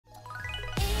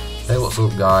Hey, what's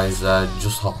up guys,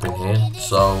 just Hoppin here.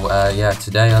 So yeah,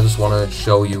 today I just want to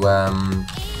show you a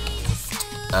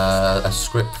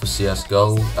script for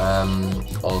CSGO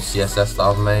or CSS that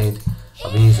I've made.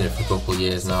 I've been using it for a couple of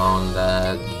years now,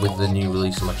 and with the new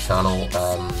release of my channel,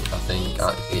 I think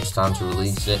it's time to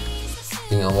release it. I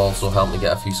think it'll also help me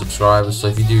get a few subscribers, so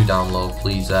if you do download,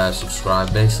 please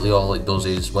subscribe. Basically all it does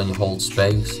is when you hold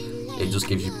space, it just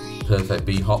gives you perfect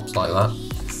beat hops like that.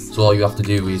 So all you have to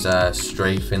do is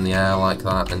strafe in the air like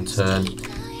that and turn.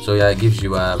 So yeah, it gives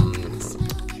you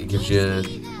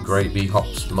great beat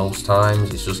hops most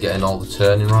times. It's just getting all the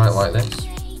turning right like this.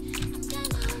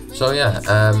 So yeah,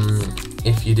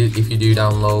 if you do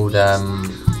download,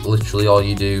 literally all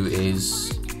you do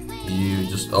is you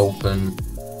just open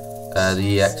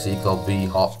the exe called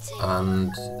Bhop,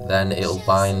 and then it'll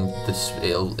bind the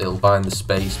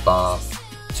space bar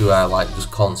to like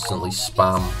just constantly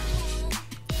spam.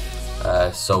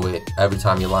 So every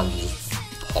time you land, you just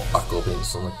pop back up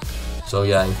instantly. So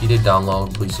yeah, if you did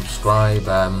download, please subscribe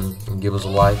and give us a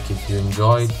like if you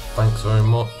enjoyed. Thanks very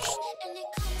much.